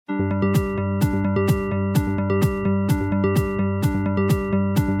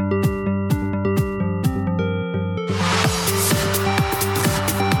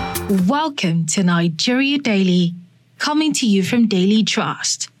to Nigeria Daily, coming to you from Daily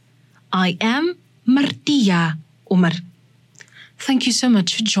Trust. I am Martia Umar. Thank you so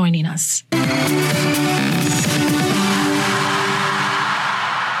much for joining us.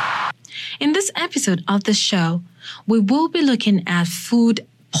 In this episode of the show, we will be looking at food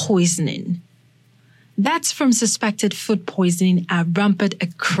poisoning. Deaths from suspected food poisoning are rampant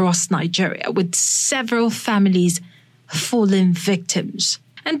across Nigeria, with several families falling victims.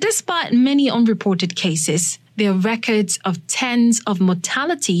 And despite many unreported cases, there are records of tens of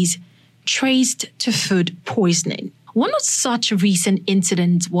mortalities traced to food poisoning. One of such recent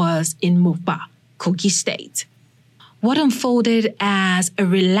incidents was in Mokpa, Kogi State. What unfolded as a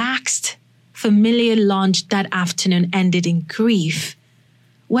relaxed, familiar lunch that afternoon ended in grief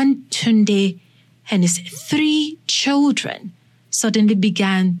when Tunde and his 3 children suddenly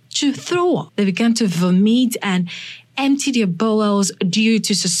began to throw up. They began to vomit and empty their bowels due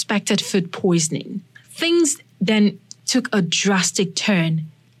to suspected food poisoning. Things then took a drastic turn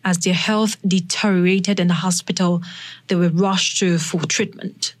as their health deteriorated in the hospital. They were rushed to for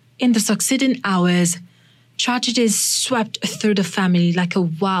treatment. In the succeeding hours, tragedies swept through the family like a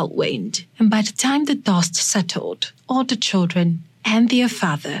wild wind. And by the time the dust settled, all the children and their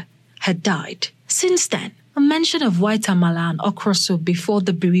father had died. Since then, a mention of white amala and okra soup before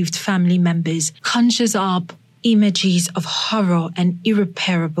the bereaved family members conjures up images of horror and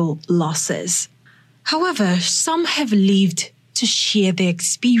irreparable losses. However, some have lived to share their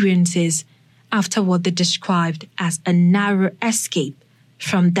experiences after what they described as a narrow escape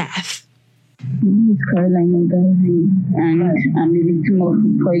from death. My name is Caroline Ogazi, and I'm a victim of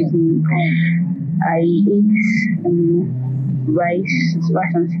food poisoning. I ate rice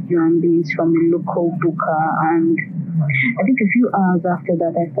and stew and beans from the local booker, and I think a few hours after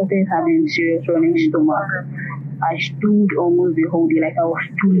that, I started having serious running stomach. I stood almost the whole day, like I was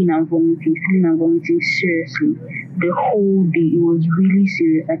stooling and vomiting seriously. The whole day, it was really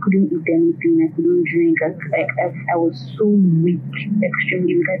serious. I couldn't eat anything, I couldn't drink. I was so weak,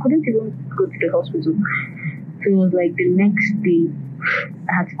 extremely weak. I couldn't even go to the hospital. So it was like the next day,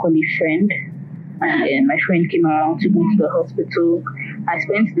 I had to call a friend. And then my friend came around to go to the hospital. I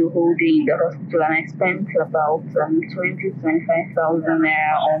spent the whole day in the hospital, and I spent about 25,000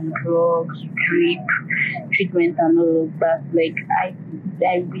 naira on drugs, drip, treatment, and all of that. Like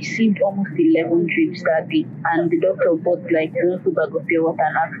I received almost 11 drips that day, and the doctor bought like a little bag of pure water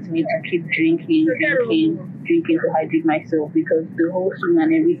and asked me to keep drinking to hydrate myself, because the whole swim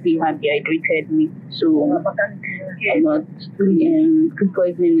and everything had dehydrated me. So food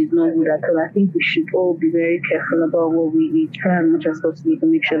poisoning is not good at all. I think we should all be very careful about what we eat, try as much as possible to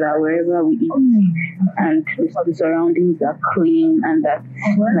make sure that wherever we eat and the surroundings are clean, and that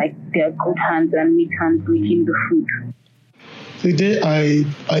like there are good hands and neat hands making the food. The day I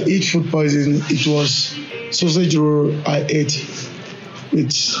ate food poisoning, it was sausage roll I ate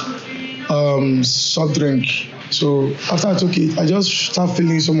with soft drink. So after I took it, I just started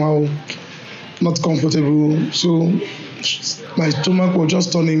feeling somehow not comfortable. So my stomach was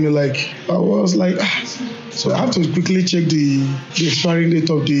just turning me like, I was like, So I have to quickly check the expiring date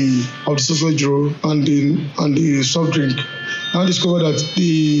of the sausage roll and the soft drink. I discovered that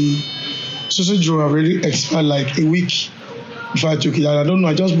the sausage roll already expired like a week before I took it. And I don't know,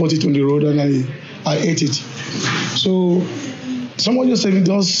 I just bought it on the road and I ate it. So someone just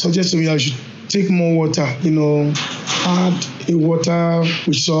suggested to me I should take more water, add a water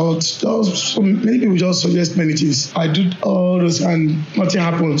with salt. So many people just suggest many things. I did all those and nothing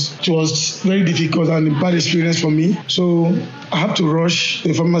happens. It was very difficult and a bad experience for me. So I have to rush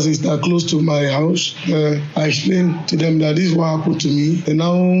the pharmacists that are close to my house. I explained to them that this is what happened to me. They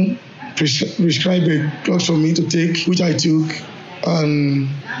now prescribed a drug for me to take, which I took, and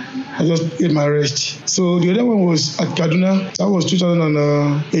I just get my rest. So the other one was at Kaduna. That was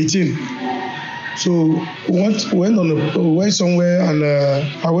 2018. So we went somewhere, and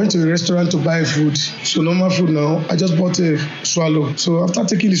I went to a restaurant to buy food. So normal food now, I just bought a swallow. So after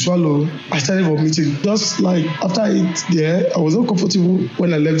taking the swallow, I started vomiting. Just like after I ate there, I was not comfortable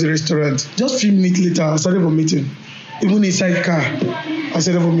when I left the restaurant. Just a few minutes later, I started vomiting. Even inside car, I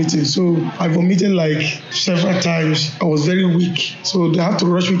started vomiting. So I vomited like several times. I was very weak. So they had to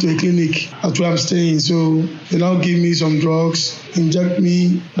rush me to a clinic at where I'm staying. So they now gave me some drugs, inject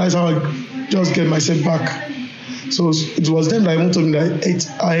me. That's how I just get myself back. So it was then that I told me that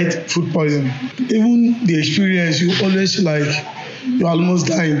I ate food poison. Even the experience, you always like, you're almost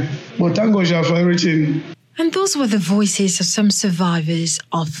dying. But thank God for everything. And those were the voices of some survivors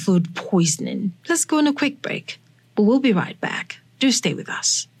of food poisoning. Let's go on a quick break, but we'll be right back. Do stay with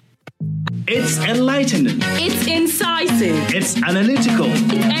us. It's enlightening. It's incisive. It's analytical.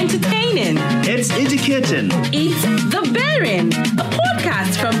 It's entertaining. It's educating. It's The Bearing, a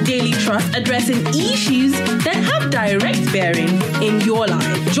podcast from Daily Trust addressing issues that have direct bearing in your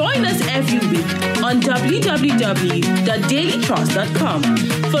life. Join us every week on www.dailytrust.com.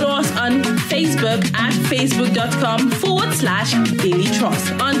 Follow us on Facebook at facebook.com/Daily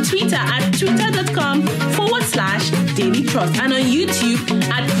Trust, on Twitter at twitter.com/Daily Trust, and on YouTube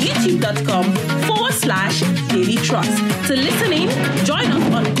at youtube.com/Daily Trust. To listen in, join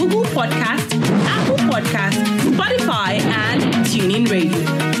us on Google Podcast, Apple Podcast, Spotify, and TuneIn Radio.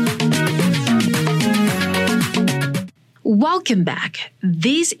 Welcome back.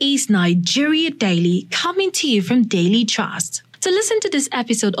 This is Nigeria Daily, coming to you from Daily Trust. To listen to this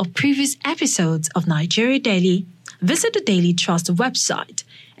episode or previous episodes of Nigeria Daily, visit the Daily Trust website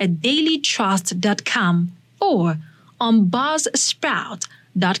at dailytrust.com or on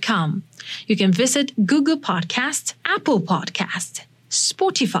buzzsprout.com. You can visit Google Podcast, Apple Podcast,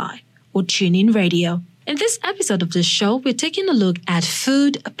 Spotify, or TuneIn Radio. In this episode of the show, we're taking a look at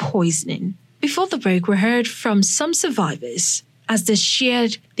food poisoning. Before the break, we heard from some survivors as they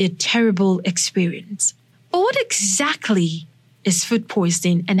shared their terrible experience. But what exactly is food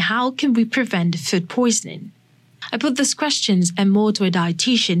poisoning, and how can we prevent food poisoning? I put these questions and more to a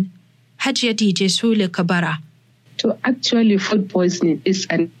dietitian, Hajia DJ Sule Kabara. So actually, food poisoning is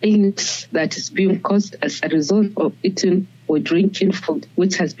an illness that is being caused as a result of eating or drinking food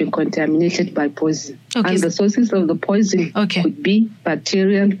which has been contaminated by poison. Okay. And the sources of the poison could be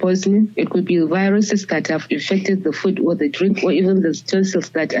bacterial poisoning. It could be viruses that have infected the food or the drink, or even the utensils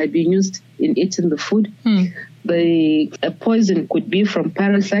that are being used in eating the food. The poison could be from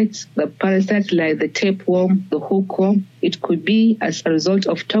parasites, the parasites like the tapeworm, the hookworm. It could be as a result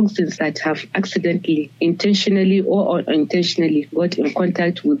of toxins that have accidentally, intentionally or unintentionally got in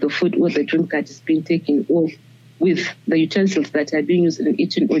contact with the food or the drink that is being taken, or with the utensils that are being used in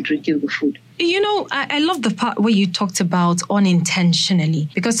eating or drinking the food. You know, I love the part where you talked about unintentionally,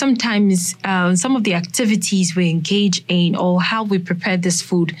 because sometimes some of the activities we engage in or how we prepare this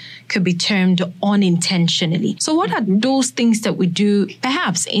food could be termed unintentionally. So what are those things that we do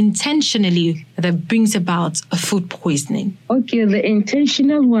perhaps intentionally that brings about a food poisoning? Okay, the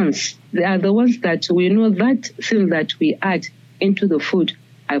intentional ones, they are the ones that we know that thing that we add into the food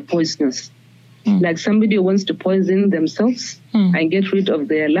are poisonous. Like somebody who wants to poison themselves and get rid of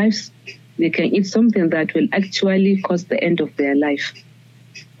their lives, they can eat something that will actually cause the end of their life.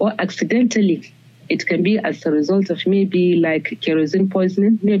 Or accidentally, it can be as a result of maybe like kerosene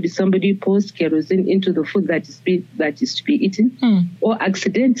poisoning. Maybe somebody pours kerosene into the food that is to be eaten. Or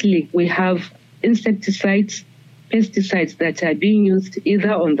accidentally, we have insecticides, pesticides that are being used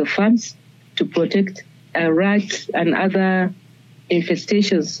either on the farms to protect rats and other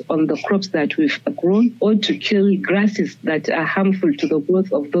infestations on the crops that we've grown, or to kill grasses that are harmful to the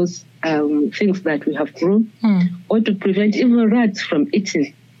growth of those things that we have grown, or to prevent even rats from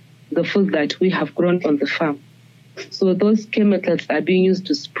eating the food that we have grown on the farm. So those chemicals are being used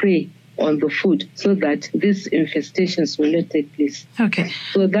to spray on the food so that these infestations will not take place. Okay.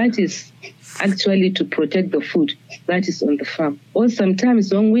 So that is actually to protect the food that is on the farm. Or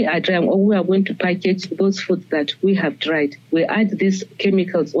sometimes when we are drying or we are going to package those foods that we have dried, we add these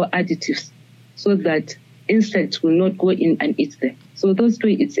chemicals or additives so that insects will not go in and eat them. So those two,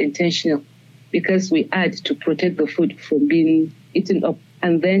 it's intentional because we add to protect the food from being eaten up.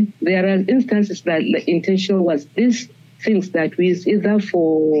 And then there are instances that the intention was these things that we use either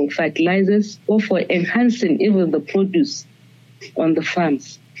for fertilizers or for enhancing even the produce on the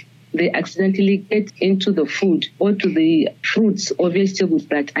farms. They accidentally get into the food or to the fruits or vegetables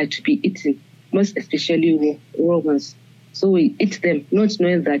that are to be eaten, most especially raw ones. So we eat them, not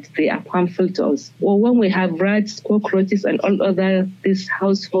knowing that they are harmful to us. Or when we have rats, cockroaches, and all other these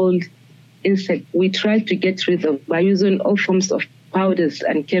household insects, we try to get rid of by using all forms of powders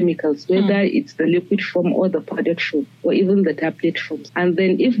and chemicals, whether it's the liquid form or the powdered form, or even the tablet forms. And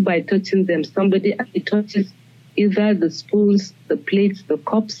then if by touching them, somebody actually touches either the spoons, the plates, the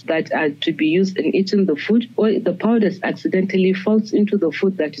cups that are to be used in eating the food, or the powders accidentally falls into the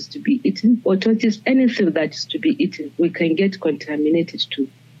food that is to be eaten, or touches anything that is to be eaten, we can get contaminated too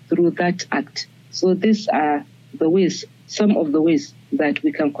through that act. So these are the ways, some of the ways that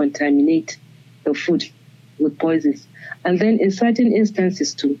we can contaminate the food with poisons. And then in certain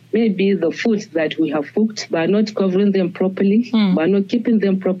instances too, maybe the foods that we have cooked by not covering them properly, by not keeping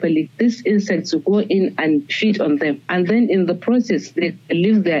them properly, these insects will go in and feed on them. And then in the process, they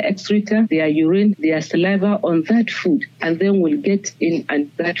leave their excreta, their urine, their saliva on that food, and then will get in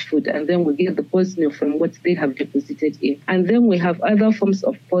and that food, and then we'll get the poisoning from what they have deposited in. And then we have other forms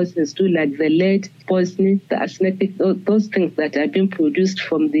of poisons too, like the lead poisoning, the arsenic, those things that are being produced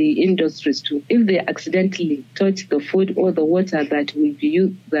from the industries too. If they accidentally touch the food or the water that will be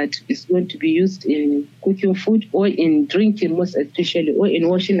used, that is going to be used in cooking food or in drinking, most especially, or in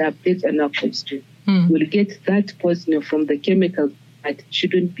washing our plates and our cups too, we'll get that poisoning from the chemicals that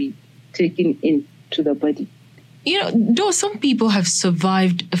shouldn't be taken into the body. Though some people have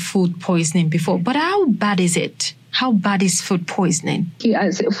survived a food poisoning before, but how bad is it? How bad is food poisoning?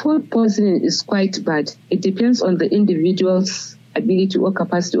 Food poisoning is quite bad. It depends on the individual's ability or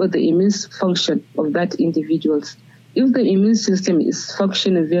capacity or the immune function of that individual. If the immune system is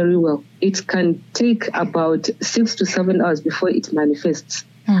functioning very well, it can take about 6 to 7 hours before it manifests.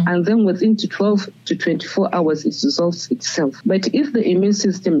 And then within 12 to 24 hours, it resolves itself. But if the immune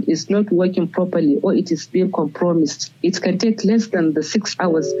system is not working properly or it is being compromised, it can take less than the 6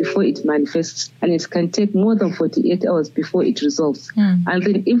 hours before it manifests, and it can take more than 48 hours before it resolves. And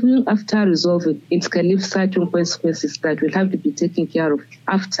then even after resolving, it can leave certain consequences that will have to be taken care of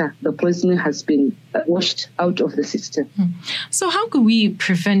after the poisoning has been washed out of the system. So how can we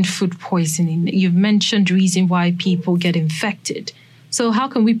prevent food poisoning? You've mentioned reason why people get infected. So how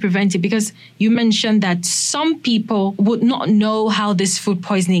can we prevent it? Because you mentioned that some people would not know how this food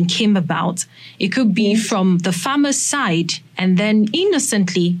poisoning came about. It could be from the farmer's side, and then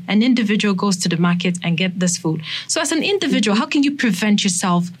innocently, an individual goes to the market and get this food. So as an individual, how can you prevent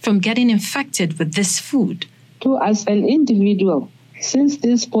yourself from getting infected with this food? So as an individual, since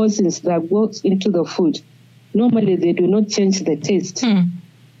these poisons that go into the food, normally they do not change the taste,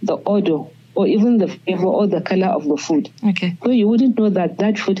 the odor, or even the flavor or the color of the food. Okay. So you wouldn't know that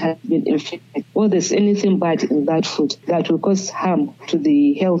that food has been infected or there's anything bad in that food that will cause harm to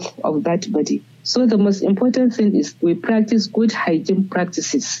the health of that body. So the most important thing is we practice good hygiene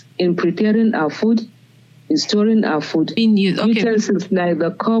practices in preparing our food, in storing our food. Utensils like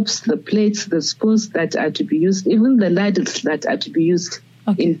the cups, the plates, the spoons that are to be used, even the ladles that are to be used.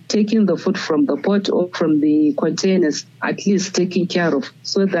 In taking the food from the pot or from the containers, at least taking care of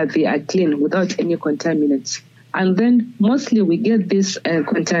so that they are clean without any contaminants. And then mostly we get these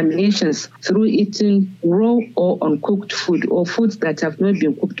contaminations through eating raw or uncooked food or foods that have not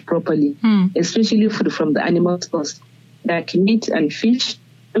been cooked properly, especially food from the animal source, like meat and fish,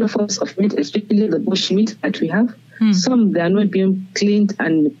 all forms of meat, especially the bush meat that we have. Some, they are not being cleaned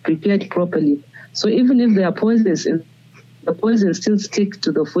and prepared properly. So even if there are poisons in the poison still stick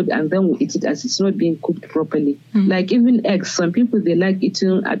to the food and then we eat it as it's not being cooked properly. Like even eggs, some people, they like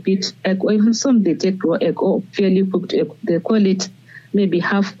eating a bit egg, or even some they take raw egg or fairly cooked egg. They call it maybe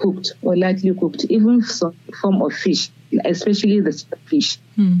half cooked or lightly cooked, even some form of fish, especially the fish,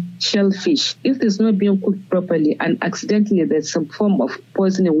 shellfish. If it's not being cooked properly and accidentally there's some form of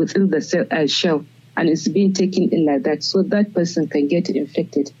poisoning within the shell and it's being taken in like that, so that person can get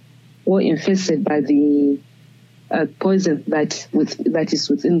infected or infested by the poison that is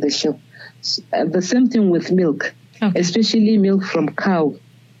within the shell. The same thing with milk, especially milk from cow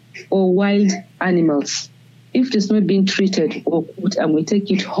or wild animals. If it's not being treated or cooked and we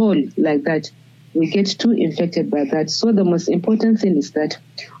take it whole like that, we get too infected by that. So the most important thing is that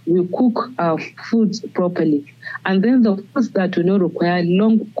we cook our foods properly. And then the foods that do not require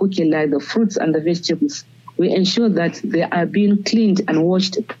long cooking, like the fruits and the vegetables, we ensure that they are being cleaned and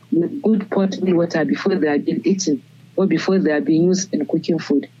washed with good potable water before they are being eaten or before they are being used in cooking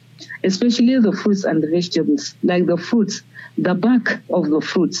food. Especially the fruits and the vegetables. Like the fruits, the back of the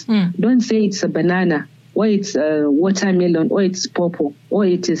fruits. Don't say it's a banana, or it's a watermelon, or it's purple, or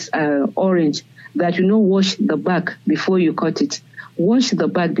it is orange, that you wash the back before you cut it. Wash the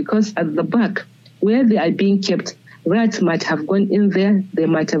back, because at the back, where they are being kept, rats might have gone in there, they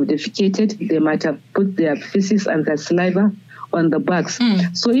might have defecated, they might have put their feces and their saliva on the backs.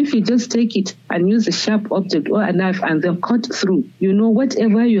 So if you just take it and use a sharp object or a knife and then cut through,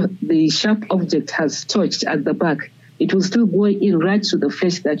 whatever the sharp object has touched at the back, it will still go in right to the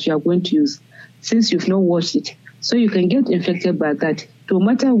flesh that you are going to use, since you've not washed it. So you can get infected by that. No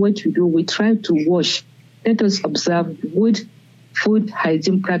matter what you do, we try to wash. Let us observe good food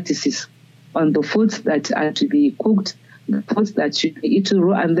hygiene practices on the foods that are to be cooked, the foods that should be eaten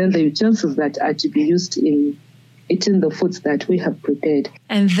raw, and then the utensils that are to be used in eating the foods that we have prepared.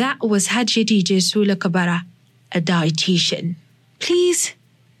 And that was Hajiya DJ Sula Kabara, a dietitian. Please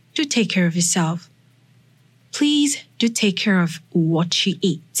do take care of yourself. Please do take care of what you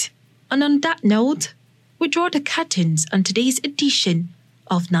eat. And on that note, we draw the curtains on today's edition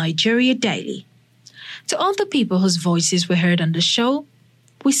of Nigeria Daily. To all the people whose voices were heard on the show,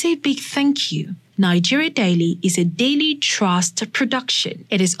 we say a big thank you. Nigeria Daily is a Daily Trust production.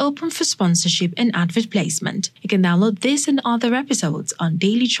 It is open for sponsorship and advert placement. You can download this and other episodes on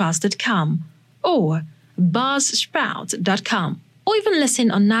dailytrust.com or buzzsprout.com, or even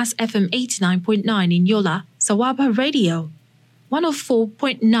listen on NAS FM 89.9 in Yola, Sawaba Radio,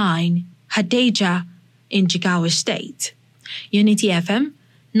 104.9 Hadeja in Jigawa State, Unity FM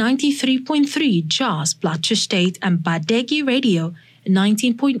 93.3 Jos Plateau State, and Badegi Radio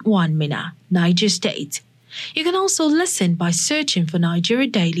 19.1 Mina, Niger State. You can also listen by searching for Nigeria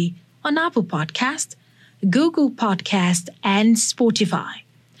Daily on Apple Podcast, Google Podcast, and Spotify.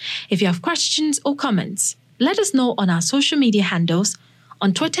 If you have questions or comments, let us know on our social media handles.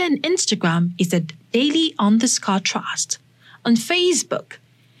 On Twitter and Instagram is at daily_trust. On Facebook,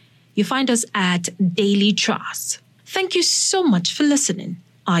 you find us at Daily Trust. Thank you so much for listening.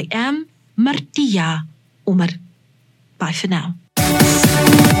 I am Martia Umar. Bye for now.